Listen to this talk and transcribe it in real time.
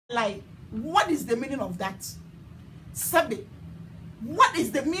Like, what is the meaning of that? Sabi, what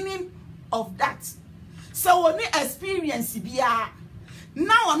is the meaning of that? So when you experience BR,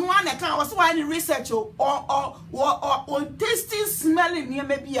 now on one account, was why the research or tasting, smelling near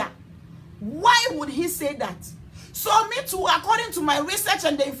maybe. Why would he say that? So me too, according to my research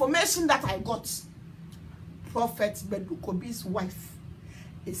and the information that I got, Prophet Badu Kobi's wife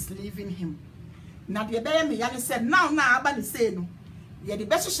is leaving him. Now the baby me said, now abani say no. Yeah, the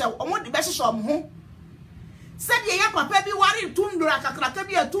best show, the best show home. Said ye papa bi wari tundura kakraka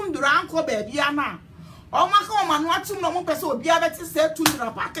bi tundura anko baby ana. O maka o manu atum no mo pese obi abeti say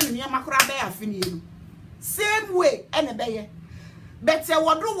tundura pa ka ne makora be afini enu. Same way ene beye. But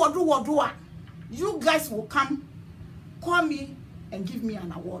wodu a you guys will come call me and give me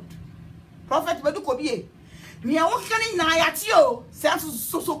an award. Prophet Badu Kobi. Me a working na yati o. Say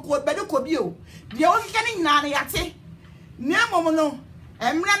so ko Badu Kobi o. De working na yati. Nemo no.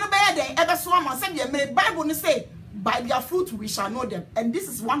 Emra no be den ebe so am say the Bible no say by their fruit we shall know them, and this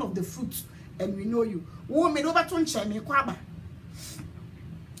is one of the fruits, and we know you. Wo me do beto nche me kwa ba.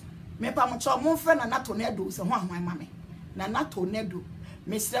 Me pa mo cho mo fre na tornado se ho ahwan mame. Na tornado.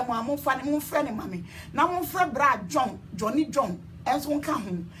 Me sre mo amfa ne mo fre ne mame. Na mo fre bra Johnny John enso nka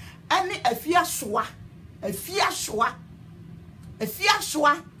ho. Ene afia soa.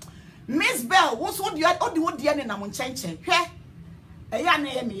 Miss Bell, what's what you odi na mo nchenche. Hwe. Eya na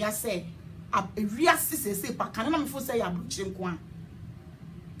ye me ya say awiase sese pa kan na me fo say ya abruchi nko a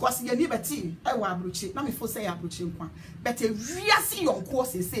cause ye ni beti e wa abruchi na me fo say ya abruchi nko a but awiase yonko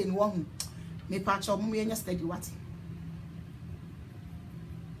sese ni wo hu me pa cho mo ye nya study what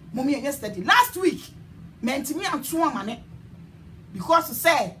mo me nya study last week me ntimi anto amane because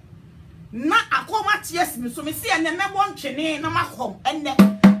say na akoma ties me so me see ene mebo ntwene na makom ene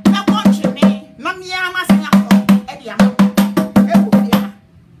mebo ntwene na me ama se akom e dia ma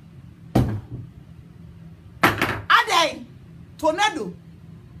tornado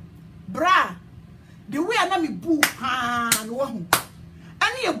bra the way na me boo no wo hu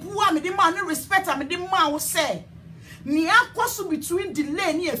ani e boo a me de ma no respect a me de ma wo say ni akoso between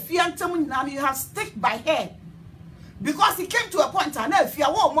delay ni afia ntam nyina you have stick by her because it came to a point na afia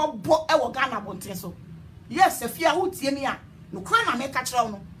wo mo bo e wo Ghana bonten so yes afia wo tie mi a no kran na me ka kire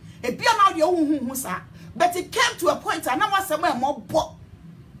no e bia na de hu sa but it came to a point na wasem e mo bo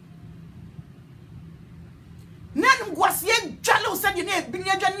Nan gwasiye jalo said you need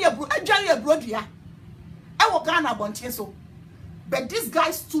binya jali abrodia. I will Ghana bontie so. But this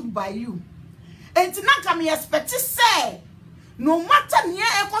guy stood by you. And tinaka me expect say no matter near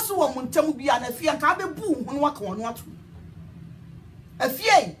ekoso wo montemu bia na afia ka be bu hu no aka wono atu.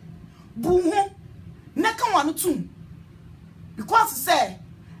 Afia bu hu na ka wono tum. Because say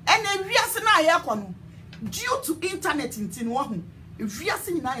and ewiase na aye kono due to internet intin wo hu.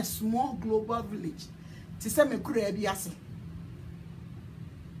 Ewiase ni na a small global village. Ti se me kura bi ase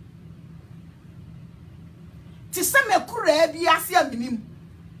ti se me kura bi ase aminim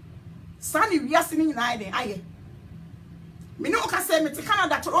sani wi ase ni nyina ide aye me no ka se me ti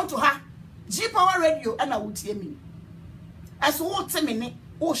Canada Toronto ha G Power Radio na wutie mi eso wo te me ne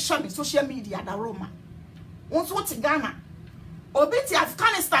wo sha me social media da Roma won so ti Ghana obi ti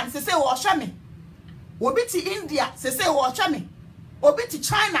Afghanistan se wo sha me obi ti India se wo sha me obi ti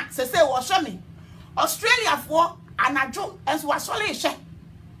China se wo sha me Australia for anajo enso wasole she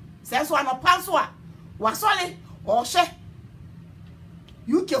senso anopanso a wasole o she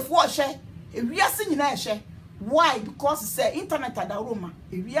UK for she ewiase nyina she why because say internet ada Roma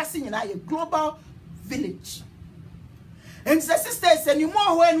ewiase nyina ye global village and the sisters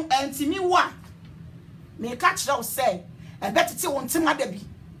anymore when antimi wa me ka kire say e betete won tema da bi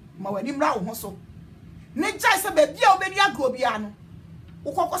ma wani mra wo ho so ne jai se ba bia obedi agro bia no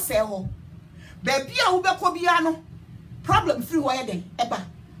ukoko se ho baby a wo be ko bia no problem free why den eba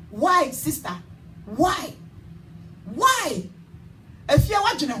why sister why afia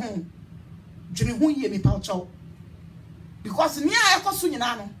wa dwene ho ye me pa cho because me a ekoso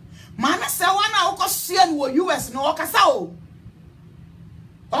nyina no ma na se wa na okosia no US no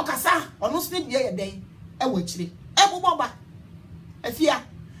okasa ono sne bia ye den e wa kire e boboba afia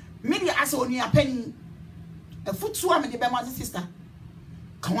media asa oni apani afutu a me de be ma sister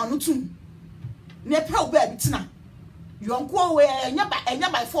kan wa no tum ne pra oba bitina yonko we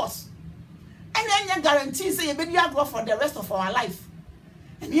enya by force enya guarantee say you be agro for the rest of our life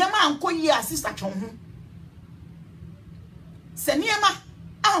eniema anko yi a sister twon ho se niema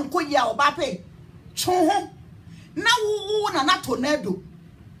anko yi a oba pe twon ho na wo na tornado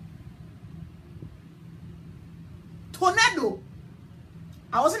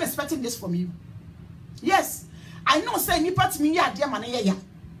I wasn't expecting this from you. Yes, I know say nipa timi ya de ma na ya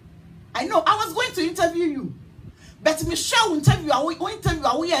I know I was going to interview you. But Michelle interview we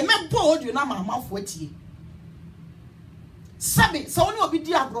me bold you na mama for tie. Sabi so oni obi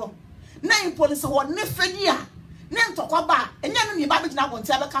di agro. Na impoli se wo ne fedi a. Ne ntokwa ba, enya no ni ba be gina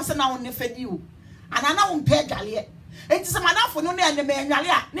bonti abeka se na wo ne fedi o. Anana wo mpe dwale. Enti se madafo no ne me anwale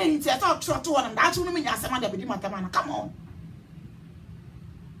a, na enti e talk to one da to no me nya se ma da be di matama na. Come on.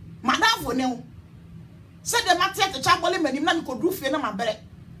 Madafo ne se de mate te chabole manim na me kodru fie na mabere.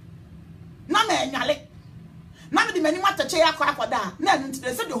 Na me anwale. Na me di mani matache akwa na no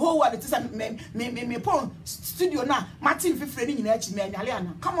ntide say the whole world it is me pon studio na Martin fifre ni nyina achi me anyale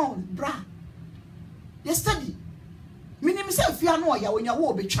ana. Come on bra, you study minim say fia no ya wonya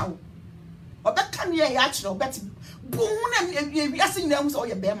wo obetwa wo obeka ne ya akire obeti bu na wiase nyina mu so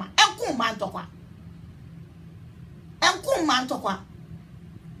ye be ma enko man tokwa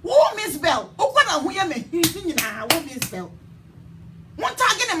wo Miss Bell okwa na ho ye me nyina wo Miss Bell won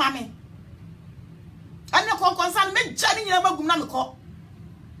tag ne mame ane konsan me jani nyina magum na me ko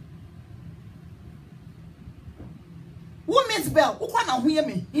wo Miss Bell ukwa na ho ye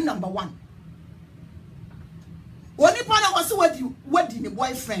me in number 1 woni pa na wose wadi ni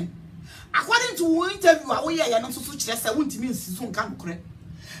boyfriend according to one interview a wo ye ya no so kire se wontimi nsiso nka nkore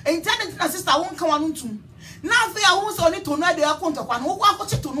internet na sister won ka wanu ntum na afi a wo so ni tornado akontokwa na wo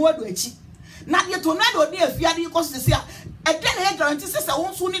akoche tornado achi na ye tornado de afiade ko se a ede na e guarantee se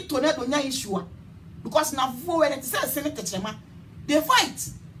won so ni tornado nya issue because na fufu when it says senate they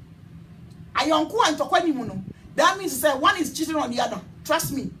fight ayonku antokwa ni mu no that means say one is cheating on the other,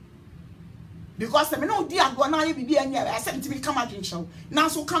 trust me, because me no di agbo na ye bibi anya I said ntimi come again show now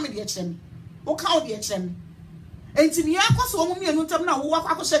so come the echem wo count the echem ntimi akoso omu mienu ntam na wo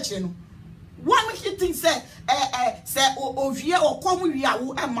akwakoso kire no one make you think say ovie okomu wi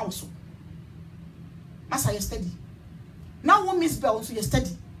awo emma so masa you study now wo Miss Bell so you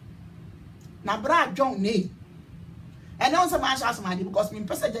study na bra John ne and also my chance because me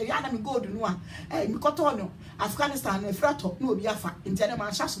person dey na me gold no a me koto no Afghanistan no frato no obi afa intene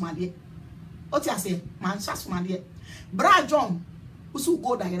man chance made o ti ase man chance made bra John usu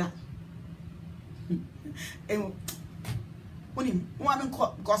go daira woni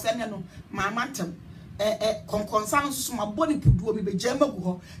one because ene no my mantem konkonsan susu ma boni puduo mi be jema gu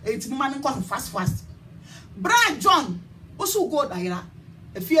ho enti mo ma me ko fast bra John usu go daira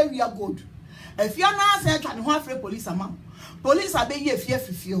efia wi gold. If you are not saying trying to have police amount, police are being fear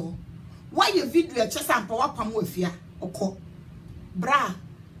for fear. Why you video chest and power pam with fear? Okay, bra,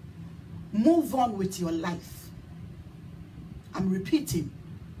 move on with your life. I'm repeating,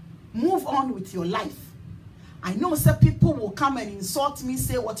 move on with your life. I know some people will come and insult me,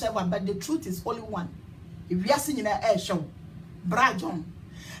 say whatever, but the truth is only one. If you are seeing an air show, bra John,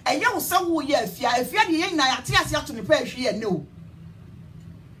 and you say who you if you are the young na ati to me pay here no.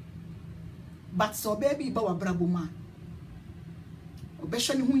 But so baby bawa brabuma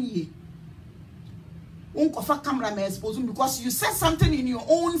obeshani hu ye unkofa camera me expose because you said something in your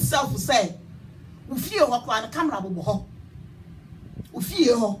own self say ufie ho kwa na camera bobo ho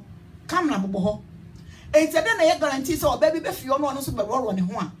ufie ho camera bobo ho entede na ye guarantee say baby be fie no no so be ro ne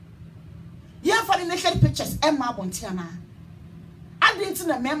ho a ye fa ni naked pictures emma bontia na adenti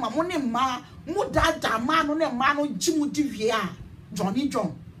na mema mo ne ma mu dada ma no ne ma no jimu di wie a Johnny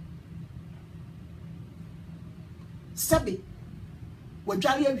John sabe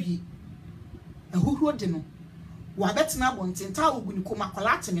wadware awie ahuhuro de no wa betena bontinta oguni koma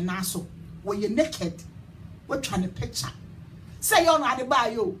kwalate ne naso wo ye naked watwa ne picture say you no ade ba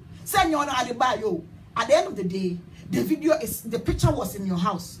yo say you no ade ba yo at the end of the day the picture was in your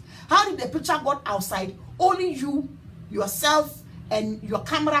house. How did the picture got outside? Only you, yourself, and your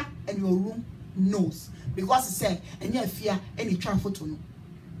camera and your room knows, because it said and you fear any photo no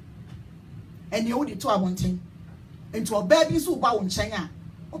and you only to wanting into a baby so ba won chanya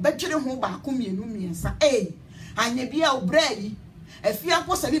obetwere ho ba ko mienu miensa anya bia obrai afia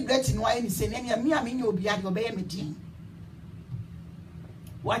po celebrate no ayi ni se ne me nya obi ade obeye me din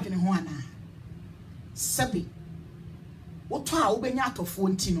wadwene ho ana sabi woto a wobenya atofo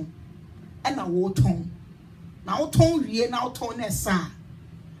nti no e na woton na woton wie na woton na sa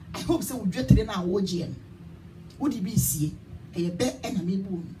I hope say wudwetere na wogie no wodi bi sie eye be e na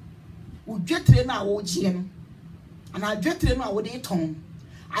mebu wudwetere na wogie no and I dreaded no wode ton.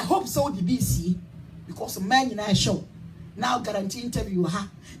 I hope so the BC because man in I show now guarantee interview her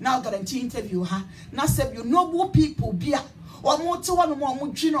now guarantee interview her now say you noble people bia or more to one more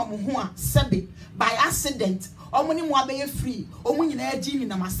mudwin or muhua sebe by accident or money more be free or when you na gini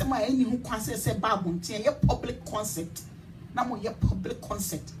na masema any who concert say babontin your public concept na mo your public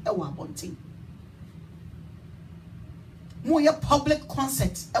concept e wa bontin mo ye public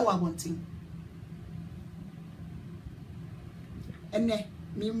concert e wa wanting ene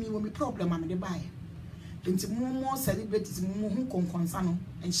me problem am de buy enti mo celebrities mo hu konkonsa no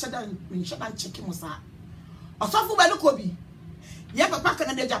en shada check mo sa Osofo Badu Kobi ye papa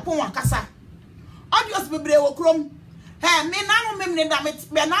kan de Japan akasa audios bebre wo krom he me nanu memne da me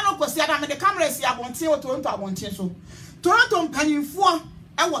nanu kosi ada me de camera si abonten o Toronto abonten so Toronto mpanyimfo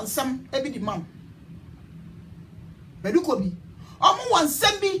e wonsam e bi di mam Badu Kobi omo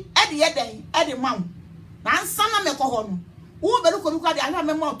wonsam bi e de yeden e de mam na ansa na me ko ho no wo Badu Kobi kwa de ana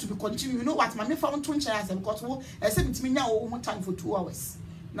me mouth to be continue you know what ma me fa won to nchen ase because wo e se bitimi nya wo time for 2 hours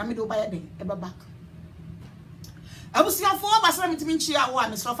na me do buy den e ba back abusia fo basra mitimi nchia wo a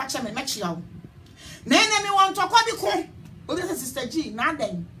me so fa che me mechia wo na ene me won to kwa bi ko obi se sister G na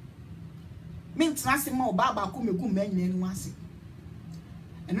dan me ntrase ma baba ko megu manyina enu ase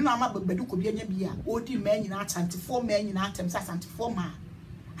eno na ma Badu Kobi anya bi a odi manyina atantifo manyina atem sa atantifo ma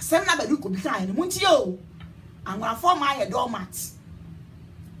asem na Badu Kobi kan ne muntie o anwafo ma ye doormat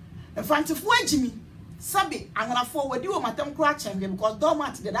enfantifo agimi sabe anwafo wadi wo matem kro a chenge because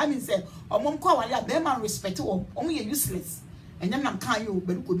doormat that means say omom kwa wale a be man respect wo omo ye useless enyam nam kan yo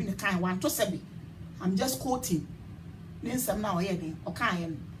Badu Kobi ne kan wan to sabe I'm just quoting ninsam na o ye den o kan ye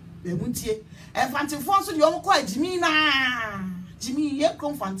be muntie enfantifo so de omo kwa agimi na Jimmy ye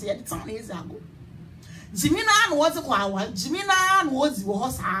konfante ye de tan na ezago Jimmy na no wozi kwa awa Jimmy na no wozi wo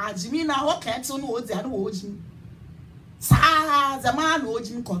hosa Jimmy na ho kete no wozi anu wo Jimmy sa zaman no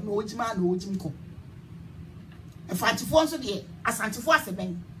Jimmy ko no Jimmy no Jimmy ko enfantifo so de asantifo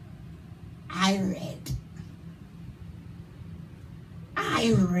aseben I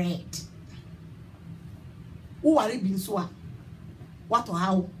read who are being so what or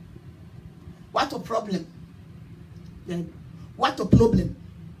how what a problem then what a problem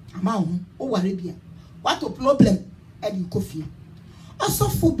amount o worry bia what a problem e di kofi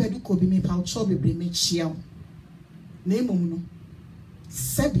Osofo Badu Kobi me pa cho bebre me chia na emom no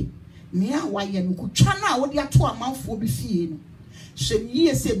sebe me a waye no kutwa na wo de ato amanfo bi fie no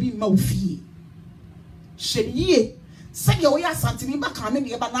hweniye se bi ma wo fie hweniye sebe wo ya santimi ba kan me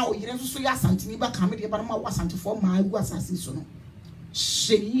de ba na wo yire so ya santimi ba kan me de ba na ma wo santifo ma agu asase so no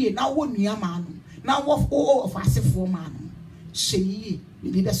hweniye na wo nua ma no na wo of asefo ma no hweniye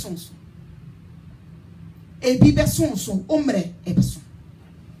bi be sonso ebi be sonso omre e be son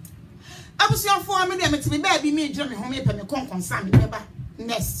abusiafo ame de metime ba bi mi gire me ho me pe me konkonsa me ba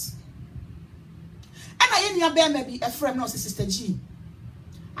next ana ye nua ba ma bi e frem na sister G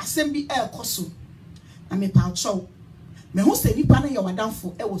asem bi e koso na me pa chow me ho se nipa na ye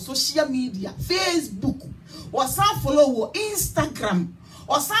wadanfo e wo social media Facebook or some follow wo Instagram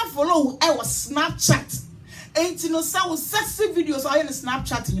or some follow wo e wo Snapchat enti no sa wo sexy videos or in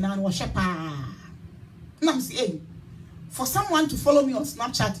Snapchat you know wo shepa na me say for someone to follow me on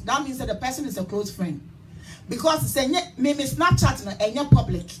Snapchat that means that the person is a close friend because say me Snapchat na enya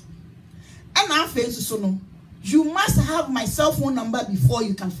public and na face so no you must have my cell phone number before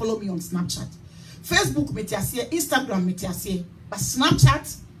you can follow me on Snapchat. Facebook me tiase, Instagram me tiase, but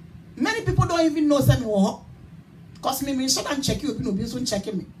Snapchat many people don't even know say me wo because me shut and check you no be so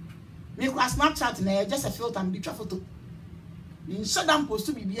checking me cross Snapchat na just a filter and be photo me shut down post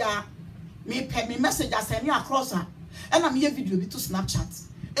to be bia me pay me message send you across her and am here video be to Snapchat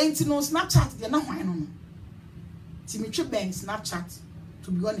ain't no Snapchat they na hwan no ti me twe ben Snapchat to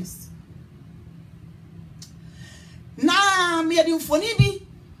be honest na me dey phone bi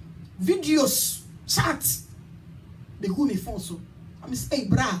videos chat they go me phone so I'm say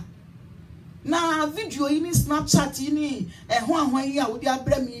bra na video yi ni Snapchat yi ni ho ahwan yi a wo di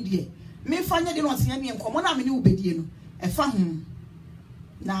abra me die me fanya de no tia me enkomo na me ni ubedie no e fa ho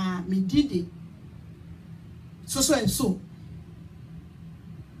na me dide so and so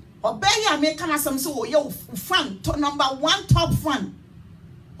obeya me kana sam so wo ye fan to number 1 top fan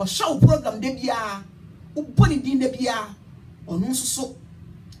o show program de bia wo boni din de bia onu so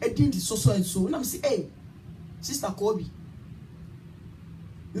edin di so and so na me say hey sister Kobi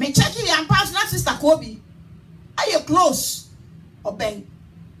me check your pass na sister Kobi are you close obey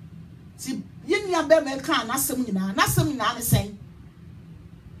si yin ya be me kan na sem nyina ne sen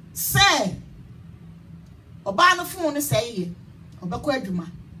say oba no phone ne say ye obekọ adwuma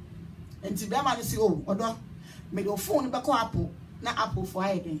enti be ma no say oh odo me do phone bekọ apple na apple for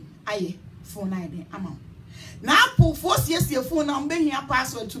aye phone aye ama na apple for sie phone na mbe hia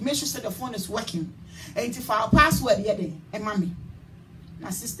password to make sure that the phone is working enti for our password ye den e ma me na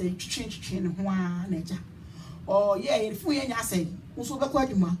sister twetwe ne ho a na eja oh yeah phone ye nya say nso bekọ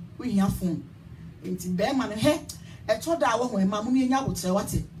adwuma we hia phone enti be ma no he e to da wo ho e ma mu ye nya botre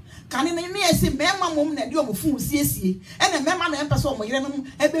wate Can you say, Mamma mum, and your phone, see, and a mamma and person, my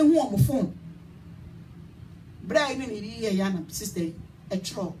ebe hu on phone. Brian, Yana, sister, a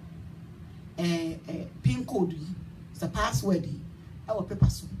tro, a pin code, the password, our paper,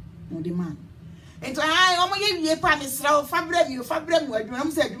 no demand. And I almost gave you a promise, fabrem, where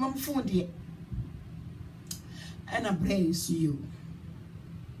you said you phone, dear. And I praise you.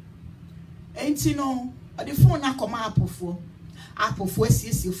 Ain't you know, the phone I come Apple for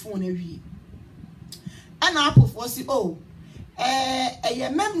sees your phone every. And Apple for see, oh, a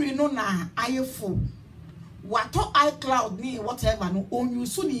memory no na I full. What iCloud me, whatever, no own you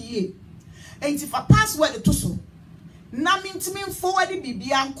soon ye. Ain't if a password to so. Na mean to me forward the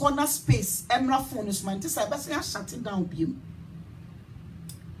beyond corner space, Emra phone is mine. This I best shut it down, beam.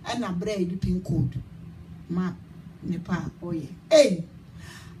 And I braid the pin code. Map, Nepal, oh yeah. Hey,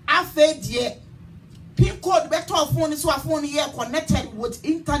 I fed ye. Pin code better phone is what phone here connected with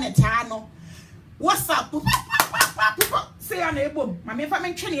internet. What's up? Say a neighbor. My me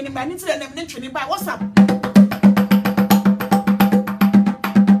family training in my internet and training by what's up?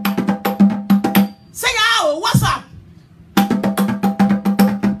 Say oh, what's up?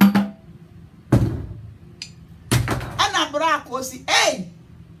 And I brought cozy. Hey,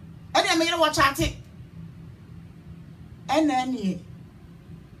 and I made a watch at it. And then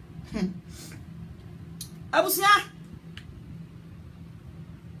I was here.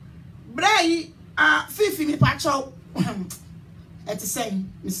 Bray, Fifi, me pacho. At the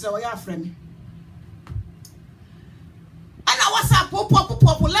same, Mr. Oya friend. And I was up,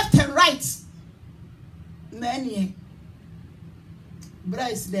 pop, left and right. Nanny,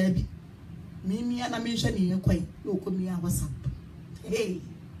 Bryce, Debbie. Me, and I mentioned you quite. You could me, I was up. Hey.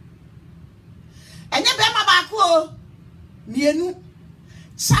 And you bet my back, Nienu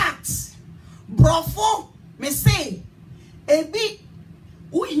chat, brofo. Me say, ebi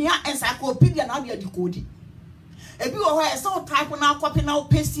we here encyclopedia na dia decode. Ebi wo ho so type na copy na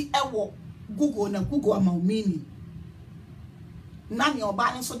paste ewo Google ama meaning. Na ne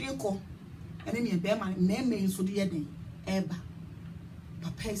oba ne so de ko. Ene ne be ma me so de yeden eba.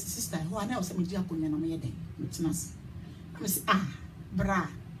 Papa sister who na o se me di akonya na me yeden. Metinas. Me say bra.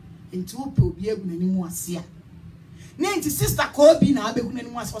 Enti wo pe obi egu nani mu ase a. Na enti sister Kobi na abegu nani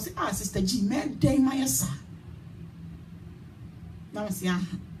mu ase say sister G men dey my sa. Now see,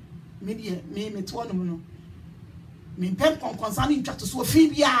 me to one no. Me pem concerning chat to so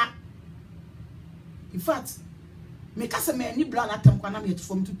fibia. In fact, me kase me ni bla na tem kwana me to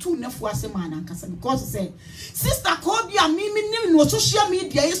form to two nefu asema na kase because say sister Kobi a me no social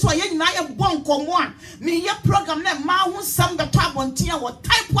media is so ye na ye bon komo a me ye program na ma hu sam beto abonten a wo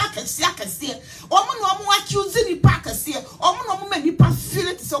type akese akese omo no omo accuse ni pa akese omo no omo ma ni pa feel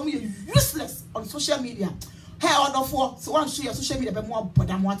it so omo useless on social media. Hey, order for so one show your social media be more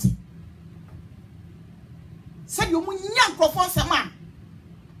than what. Say you mu nya microphone sema.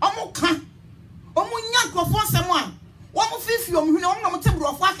 Omo kan. Omo nya microphone sema. Omo fifi omo hune omo no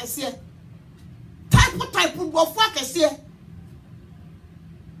tebro ofo akese. Type ofo akese.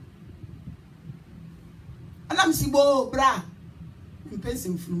 Anam sibo bra. Mpense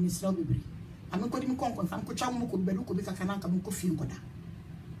mfunu misra bibiri. Amikodi mi kon fam ko twa mo ko bedu ko bi kaka na nka mo ko fie nkoda.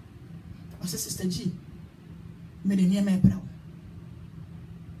 O sister G. Me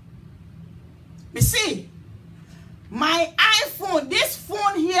see, my iPhone, this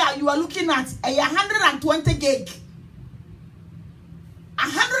phone here you are looking at, 120 gig.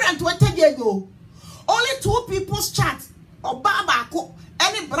 120 gig. Only 2 people's chat. Or Babako,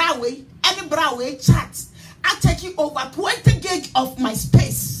 any Braway chat. I take you over 20 gig of my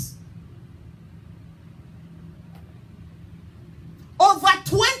space. Over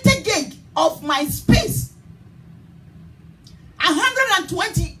 20 gig of my space.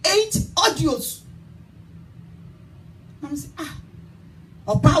 128 audios. I'm saying,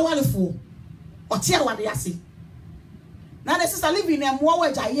 or powerful, or tear what they say. Now the sister living in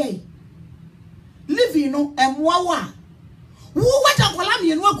Mwawa Jaye. Living no Mwawa. Who what a column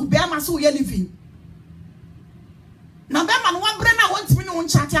you know could bear my soul living. Now that man one brenna wants me no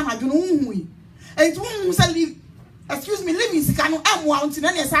chat and I don't know we. And who say excuse me, living Sikano M1 in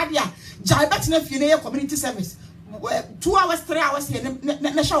any sadia. Jaibat in community service. 2 hours, 3 hours here,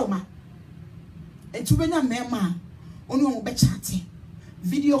 na show ma. And to be na mema, onu be chatting,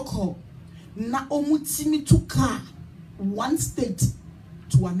 video call. Na omutimi to car, one state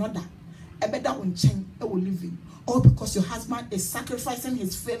to another. Ebeda unchen, will living. All because your husband is sacrificing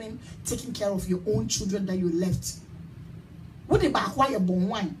his feeling, taking care of your own children that you left. What about why you born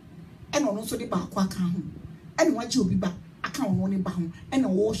wine? And also the back wa can. And what you be back, I can't want it back, and a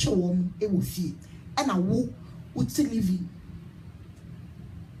wash a woman, it will feel. And I will still living.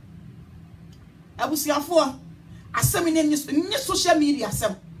 abusiafo asem ne social media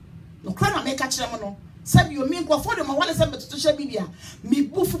asem no kra na make kire mo no sabi o mi nkofo de mo wale se beto social media mi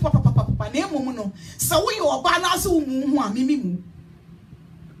bufu papa na emom no se wo ye oba na se wo mu ho a mi mu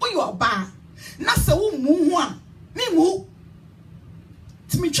wo ye oba na se wo mu ho a mi mu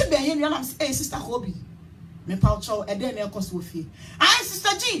timi twe ben ye nua na say sister Kobi me pa cho e de na ekoso ofie ai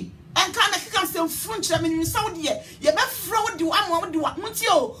sister G en kan na se front chira me ni saw de ye be fro de wa de wa muti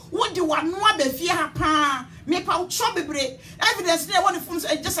o wo de wa no abafie ha pa me pa cho bebre evidence dey one from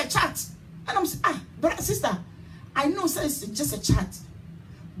just a chat and I'm saying but sister I know say it's just a chat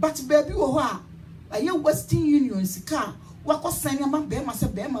but baby wo ho a ye Western Union sika wako sanya ma be ma se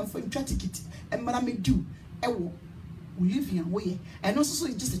be ma for twa ticket e mara me do e wo live yan we and also so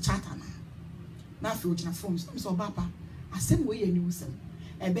it's just a chat na fi ogina forms so baba asem we ye ni wusem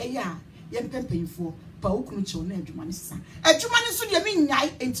ebe ya ye mpempemfo pa okunu che na adwuma ne sisa adwuma ne so de me nyai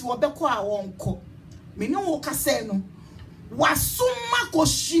enti wo beko a wonko me ne wo kase no wasoma ko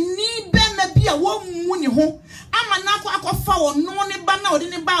shini be ma bia wo mu ni ho ama na akọfa wo no ne ba na odi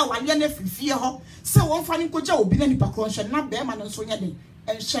ne ba awale na frifie ho se won fa ni koja obi na nipa kronhye na be ma no so nya den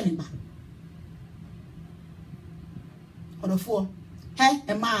enhye ne ba odofo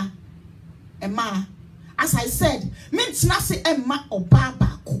Emma, as I said, means nothing Emma or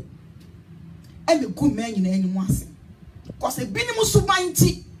Babako. And the good man in any once. Because a binimus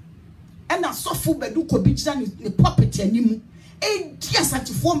subainty and a soft food Badu Kobi in the property and you. A dear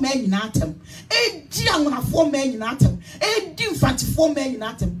 4 men in atom. A dear 4 men in atom. A dear 4 men in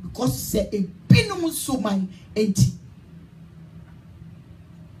atom. Because say a binimus subain 80.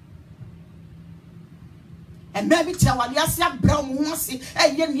 And maybe tell what you say, brown mossy,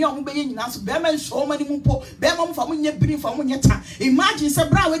 and yen young being us, Beman, so many mumpo, Bemon from when you bring from when you time. Imagine some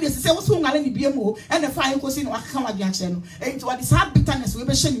brown with this, what's wrong, and BMO, and the fire was in Wakama Jackson. And what is hard bitterness, we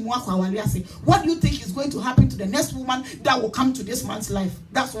be sharing what do you think is going to happen to the next woman that will come to this man's life?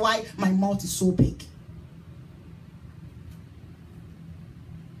 That's why my mouth is so big.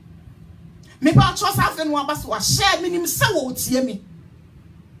 Me pa trust half and one bus was share minimum so tear me.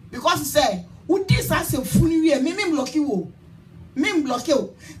 Because he said, would this as a funny year? Me block you. Me block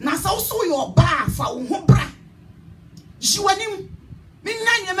you. Na so your bar for bra. You want him. Me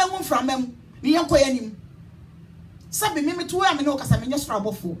nanya me from them. Me yanko yanim. Sabi me to where me no kasa me just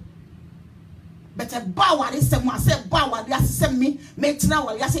trouble for. But a bar what is some say bar what you say me tena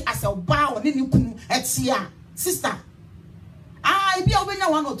what you say as a bar on ni kunu etia. Sister. I be obenya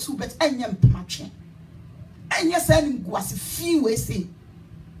 1 or 2 but enyem pamache. Enya say nim go as few we say.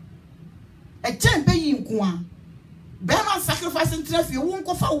 A chen be yin kwa be man sacrifice ntrafi wo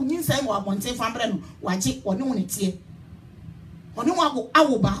nkofa wo nyinsan wo abonten fambre no waje one wo netie one wo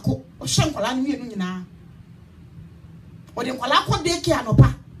awo baako o hye nkwala no mienu nyina o de nkwala ko de ki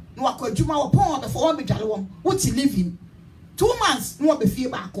anopa no akọ adwuma wo pon be for one be dwale wo wuti living 2 months no be fie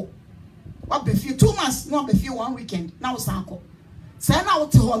baako wa be fie 2 months no be fie 1 weekend na wo san akọ say na wo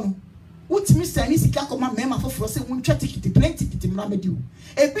te ho no wuti Mr. Ni sika ko ma mema foforo say won twa ticket plane ticket mra mediu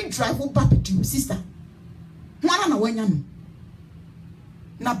a big drive wo back to you sister wana na wanya no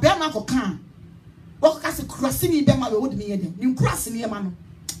na be ma ko kan wo ka se cross ni be ma we wodi ni yede ni cross ni e ma no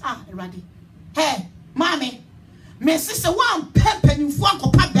erade hey mami me sister wan pepe ni fu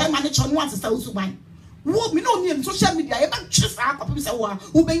ankopa be ma ne cho no wan sister usu ban wo me no ni social media ye ba twi sa akọpa bi se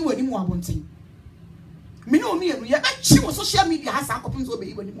wo be yi wani mu abonten me no ni e no ye ba twi wo social media ha sa akọpa so be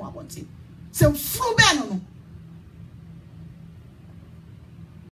yi wani mu abonten se fru be no